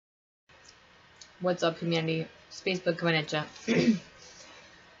What's up, humanity? Spacebook coming at ya.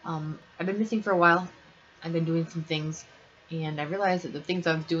 I've been missing for a while. I've been doing some things, and I realized that the things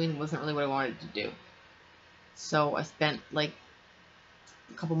I was doing wasn't really what I wanted to do. So I spent like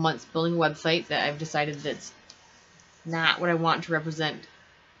a couple months building a website that I've decided that's not what I want to represent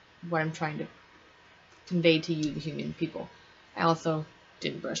what I'm trying to convey to you, the human people. I also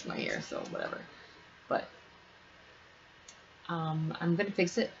didn't brush my hair, so whatever. But I'm gonna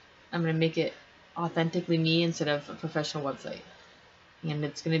fix it. I'm gonna make it authentically me instead of a professional website. And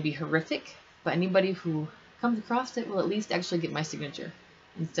it's gonna be horrific, but anybody who comes across it will at least actually get my signature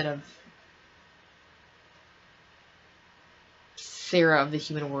instead of Sarah of the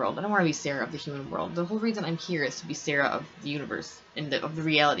human world. I don't want to be Sarah of the human world. The whole reason I'm here is to be Sarah of the universe and of the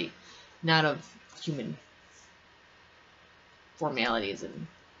reality, not of human formalities and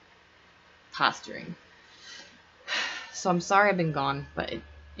posturing. So I'm sorry I've been gone, but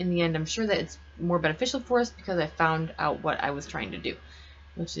in the end, I'm sure that it's more beneficial for us because I found out what I was trying to do,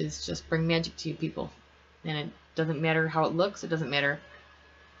 which is just bring magic to you people. And it doesn't matter how it looks. It doesn't matter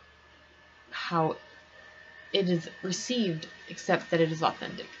how it is received, except that it is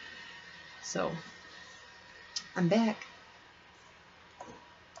authentic. So I'm back.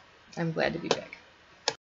 I'm glad to be back.